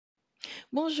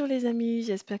Bonjour les amis,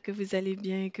 j'espère que vous allez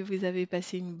bien et que vous avez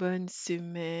passé une bonne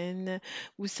semaine.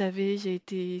 Vous savez, j'ai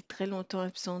été très longtemps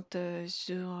absente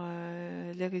sur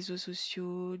les réseaux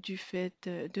sociaux du fait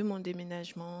de mon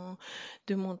déménagement,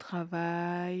 de mon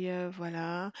travail,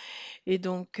 voilà. Et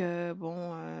donc,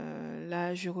 bon,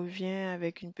 là, je reviens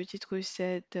avec une petite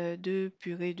recette de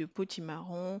purée de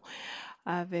potimarron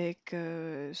avec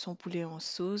son poulet en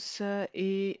sauce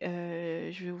et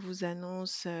je vous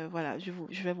annonce, voilà, je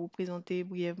vais vous présenter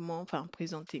brièvement, enfin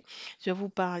présenter, je vais vous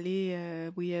parler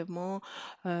brièvement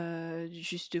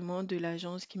justement de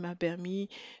l'agence qui m'a permis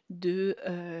de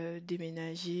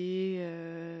déménager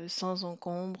sans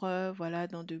encombre, voilà,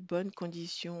 dans de bonnes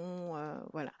conditions,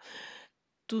 voilà.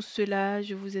 Tout cela,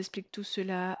 je vous explique tout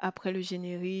cela après le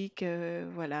générique,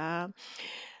 voilà.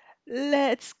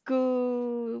 Let's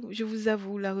go! Je vous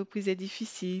avoue, la reprise est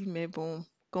difficile, mais bon,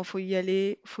 quand faut y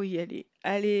aller, faut y aller.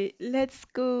 Allez, let's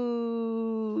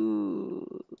go!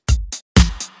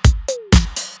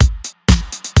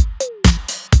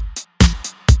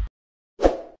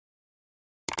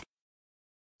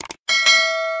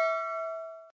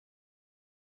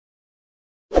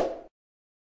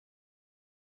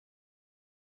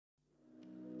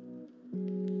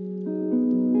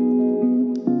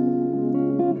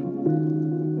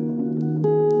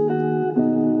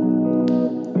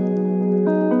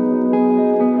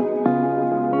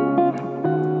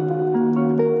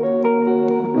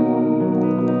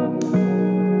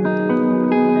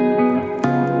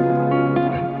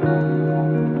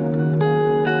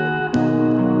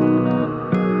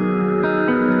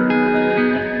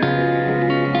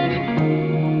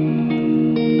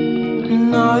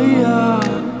 Naya,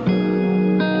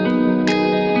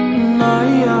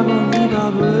 Naya,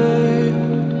 bonita, babe.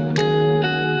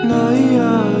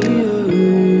 Naya,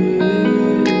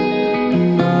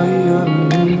 Naya,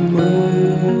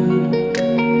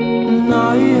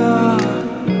 Naya,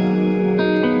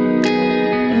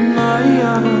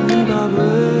 Naya, bonita,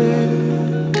 babe.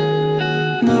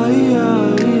 Naya,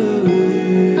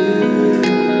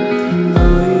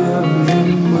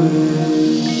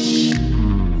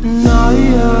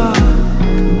 Naya,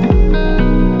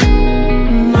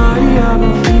 Naya, bonita, babe. Naya, Naya, Naya, Naya,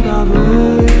 bonita,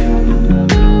 babe.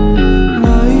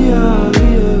 Naya,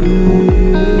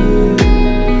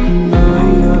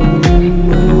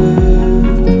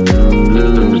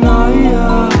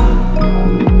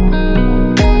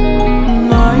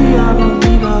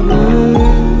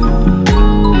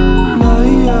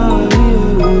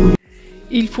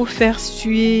 Il faut faire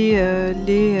suer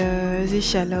les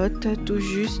échalotes tout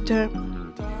juste.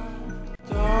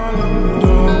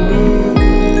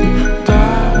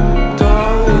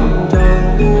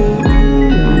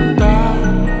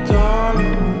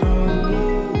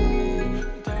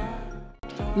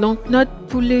 Donc notre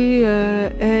poulet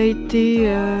a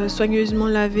été soigneusement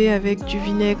lavé avec du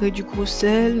vinaigre et du gros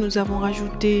sel. Nous avons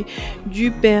rajouté du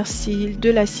persil,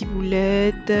 de la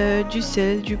ciboulette, du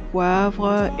sel, du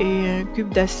poivre et un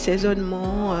cube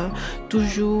d'assaisonnement,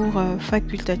 toujours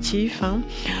facultatif, hein.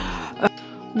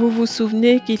 Vous vous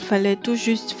souvenez qu'il fallait tout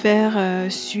juste faire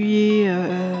suer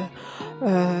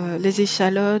les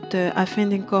échalotes afin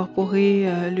d'incorporer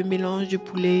le mélange de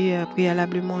poulet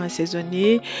préalablement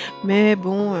assaisonné. Mais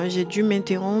bon, j'ai dû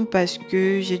m'interrompre parce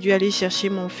que j'ai dû aller chercher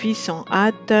mon fils en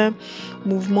hâte.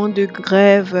 Mouvement de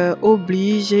grève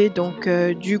oblige. Et donc,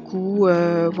 du coup,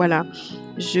 voilà,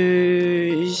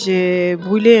 j'ai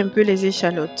brûlé un peu les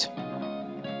échalotes.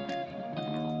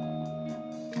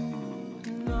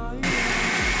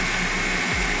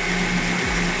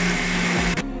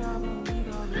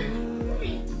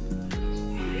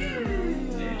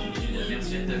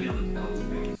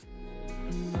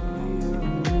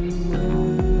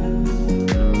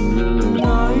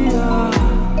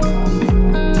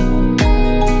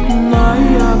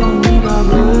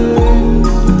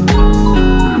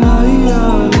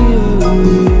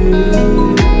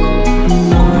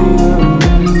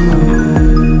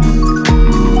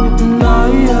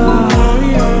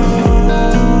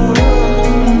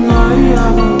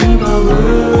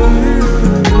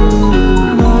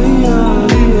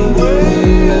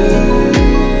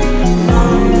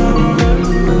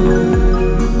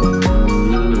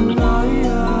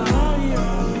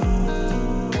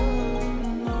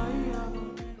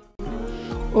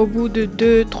 Au bout de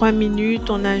 2-3 minutes,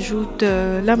 on ajoute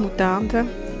la moutarde.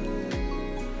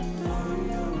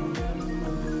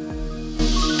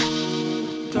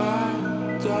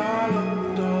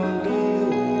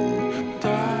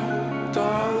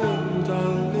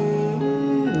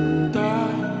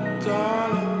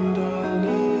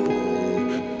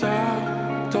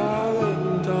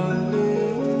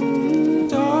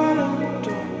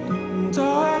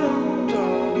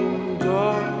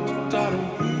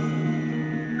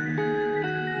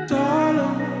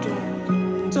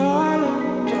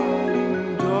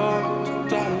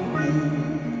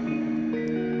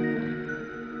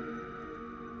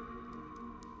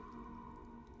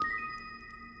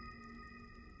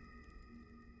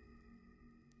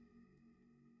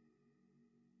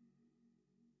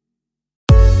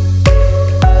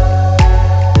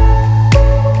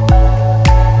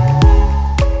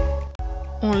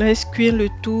 On laisse cuire le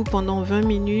tout pendant 20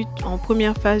 minutes en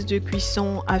première phase de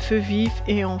cuisson à feu vif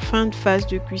et en fin de phase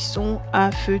de cuisson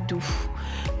à feu doux.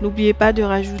 N'oubliez pas de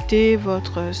rajouter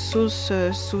votre sauce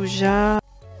soja.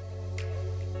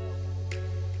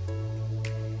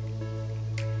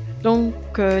 Donc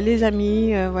les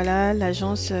amis, voilà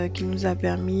l'agence qui nous a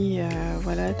permis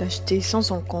voilà d'acheter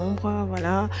sans encombre.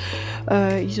 Voilà,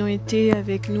 ils ont été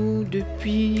avec nous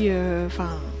depuis,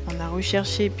 on a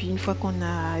recherché, puis une fois qu'on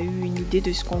a eu une idée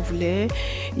de ce qu'on voulait,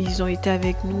 ils ont été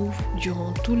avec nous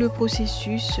durant tout le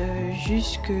processus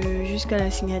jusqu'à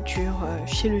la signature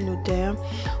chez le notaire.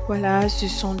 Voilà, ce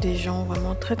sont des gens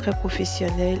vraiment très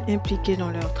professionnels, impliqués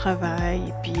dans leur travail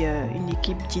et puis une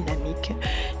équipe dynamique.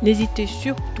 N'hésitez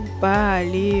surtout pas à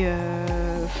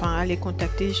aller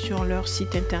contacter sur leur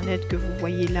site internet que vous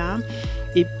voyez là.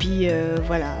 Et puis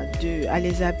voilà, à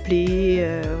les appeler.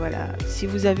 Voilà, si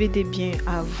vous avez des biens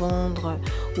à vendre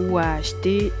ou à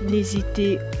acheter,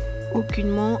 n'hésitez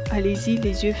aucunement, allez-y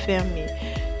les yeux fermés.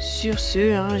 Sur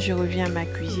ce, je reviens à ma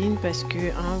cuisine parce que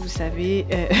vous savez,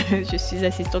 je suis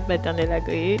assistante maternelle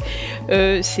agréée.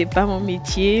 C'est pas mon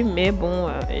métier, mais bon,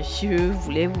 je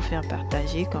voulais vous faire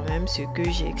partager quand même ce que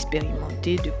j'ai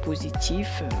expérimenté de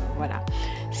positif. Voilà,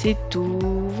 c'est tout.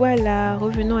 Voilà,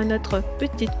 revenons à notre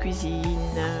petite cuisine.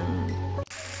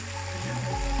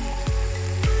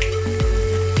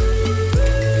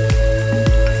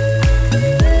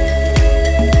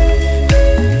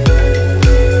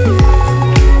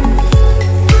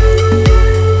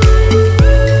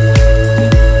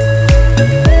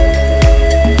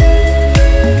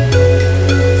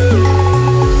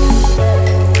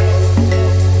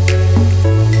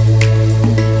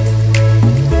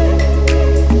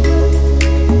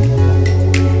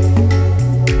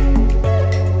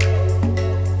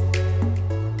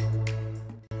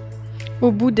 Au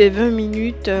bout des 20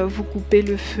 minutes, vous coupez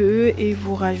le feu et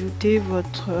vous rajoutez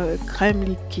votre crème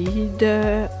liquide.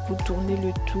 Vous tournez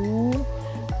le tout.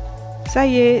 Ça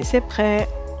y est, c'est prêt.